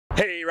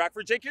Hey,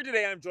 Rockford, Jake here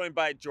today. I'm joined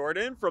by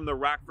Jordan from the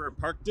Rockford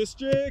Park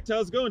District.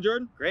 How's it going,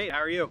 Jordan? Great, how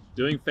are you?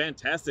 Doing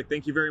fantastic,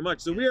 thank you very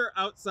much. So we are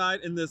outside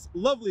in this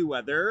lovely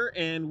weather,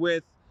 and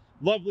with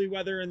lovely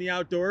weather in the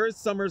outdoors,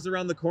 summer's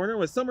around the corner.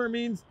 What summer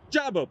means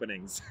job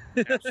openings.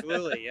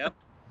 Absolutely, yep.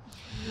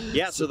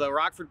 Yeah, so the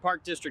Rockford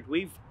Park District,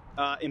 we've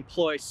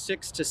employed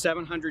 600 to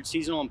 700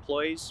 seasonal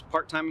employees,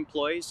 part-time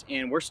employees,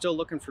 and we're still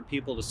looking for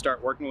people to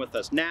start working with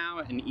us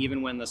now and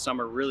even when the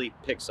summer really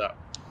picks up.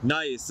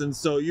 Nice. And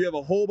so you have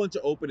a whole bunch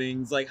of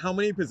openings. Like, how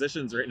many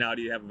positions right now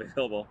do you have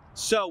available?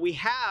 So we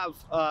have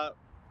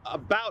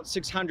about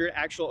 600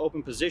 actual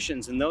open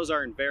positions, and those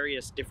are in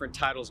various different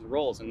titles and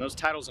roles. And those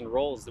titles and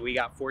roles, we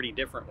got 40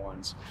 different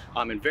ones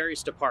in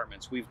various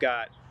departments. We've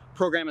got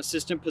program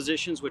assistant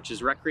positions, which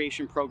is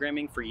recreation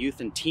programming for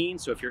youth and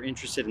teens. So if you're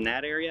interested in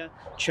that area,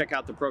 check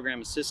out the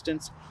program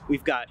assistants.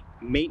 We've got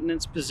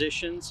maintenance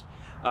positions,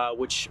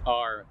 which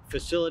are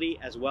facility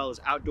as well as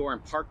outdoor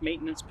and park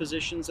maintenance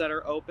positions that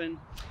are open.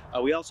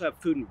 We also have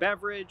food and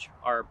beverage.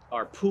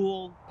 Our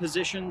pool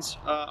positions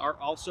are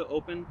also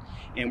open,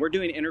 and we're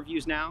doing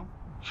interviews now,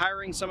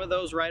 hiring some of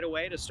those right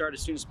away to start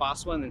as soon as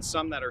possible, and then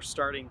some that are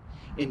starting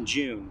in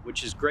June,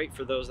 which is great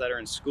for those that are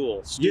in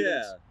school.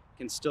 Students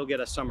can still get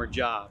a summer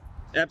job.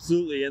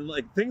 Absolutely. And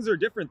like, things are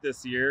different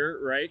this year,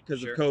 right?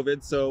 Because of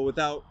COVID. So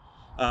without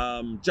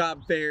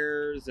job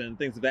fairs and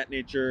things of that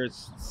nature,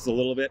 it's a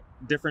little bit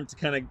different to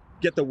kind of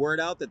get the word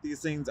out that these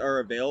things are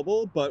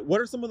available. But what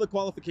are some of the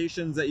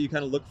qualifications that you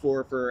kind of look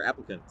for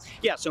applicants?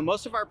 Yeah, so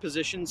most of our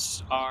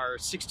positions are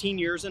 16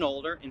 years and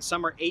older, and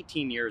some are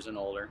 18 years and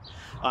older.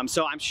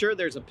 So I'm sure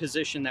there's a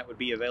position that would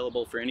be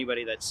available for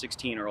anybody that's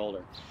 16 or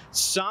older.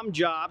 Some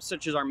jobs,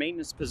 such as our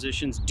maintenance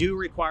positions, do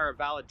require a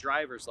valid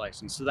driver's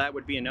license, so that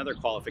would be another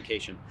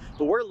qualification.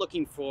 But we're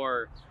looking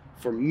for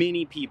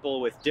many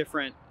people with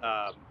different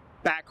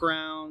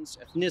backgrounds,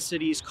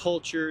 ethnicities,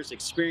 cultures,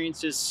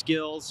 experiences,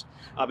 skills,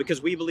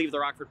 because we believe the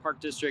Rockford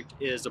Park District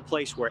is a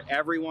place where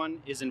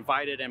everyone is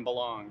invited and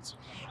belongs.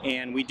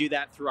 And we do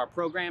that through our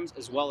programs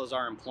as well as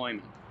our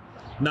employment.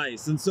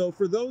 Nice. And so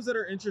for those that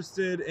are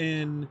interested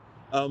in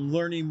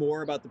learning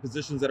more about the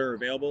positions that are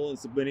available and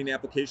submitting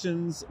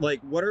applications,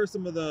 like, what are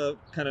some of the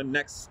kind of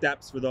next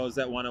steps for those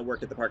that want to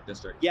work at the Park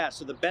District? Yeah,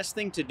 so the best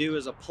thing to do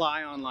is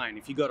apply online.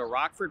 If you go to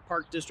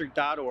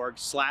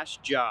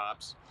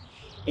rockfordparkdistrict.org/jobs,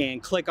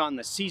 and click on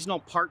the seasonal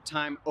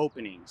part-time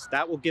openings.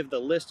 That will give the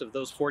list of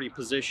those 40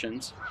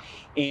 positions,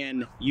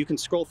 and you can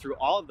scroll through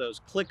all of those.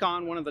 Click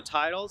on one of the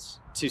titles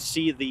to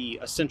see the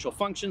essential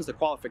functions, the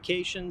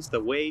qualifications, the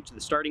wage,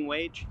 the starting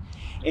wage.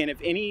 And if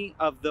any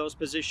of those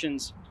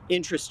positions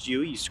interest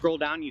you, you scroll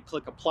down, you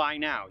click apply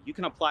now. You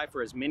can apply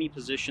for as many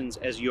positions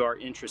as you are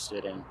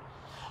interested in.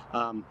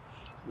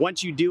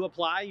 Once you do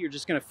apply, you're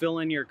just going to fill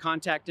in your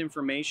contact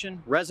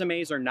information.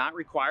 Resumes are not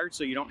required,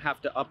 so you don't have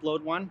to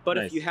upload one. But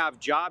if you have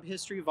job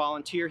history,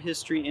 volunteer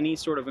history, any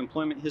sort of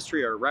employment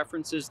history or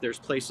references, there's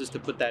places to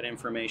put that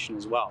information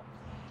as well.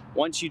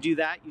 Once you do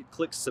that, you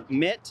click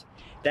submit.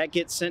 That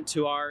gets sent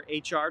to our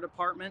HR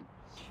department,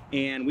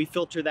 and we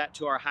filter that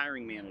to our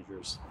hiring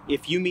managers.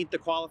 If you meet the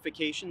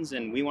qualifications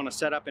and we want to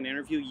set up an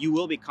interview, you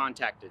will be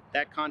contacted.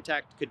 That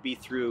contact could be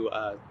through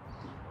a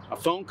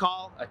phone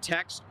call, a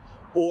text,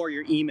 or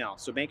your email.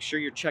 So make sure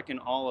you're checking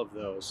all of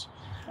those.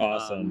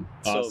 Awesome.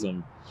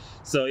 Awesome.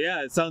 So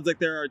yeah, it sounds like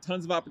there are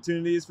tons of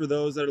opportunities for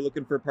those that are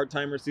looking for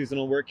part-time or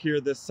seasonal work here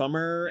this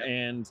summer.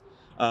 And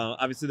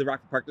obviously the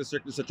Rockford Park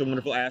District is such a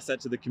wonderful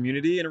asset to the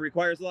community, and it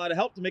requires a lot of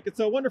help to make it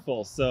so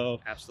wonderful. So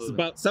absolutely, it's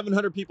about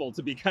 700 people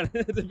to be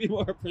to be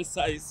more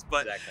precise.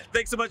 But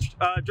thanks so much,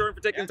 Jordan,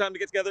 for taking the time to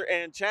get together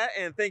and chat.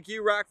 And thank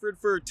you, Rockford,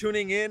 for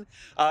tuning in.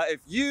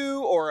 If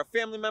you or a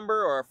family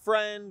member or a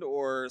friend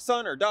or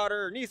son or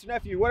daughter or niece or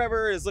nephew,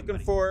 whatever, is looking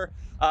for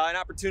an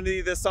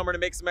opportunity this summer to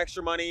make some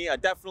extra money,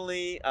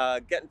 definitely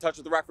get in touch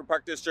with the Rockford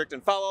Park District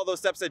and follow all those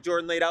steps that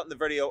Jordan laid out in the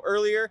video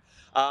earlier.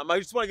 I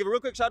just want to give a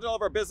real quick shout out to all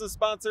of our business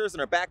sponsors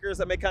and our backers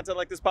that make content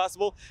like this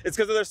possible. It's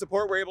because of their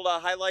support we're able to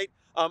highlight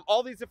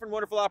all these different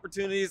wonderful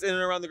opportunities in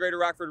and around the greater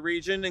Rockford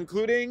region,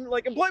 including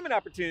like employment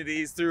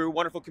opportunities through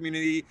wonderful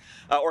community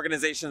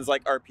organizations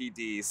like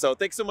RPD. So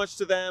thanks so much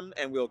to them,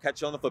 and we'll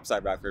catch you on the flip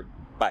side, Rockford.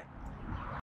 Bye.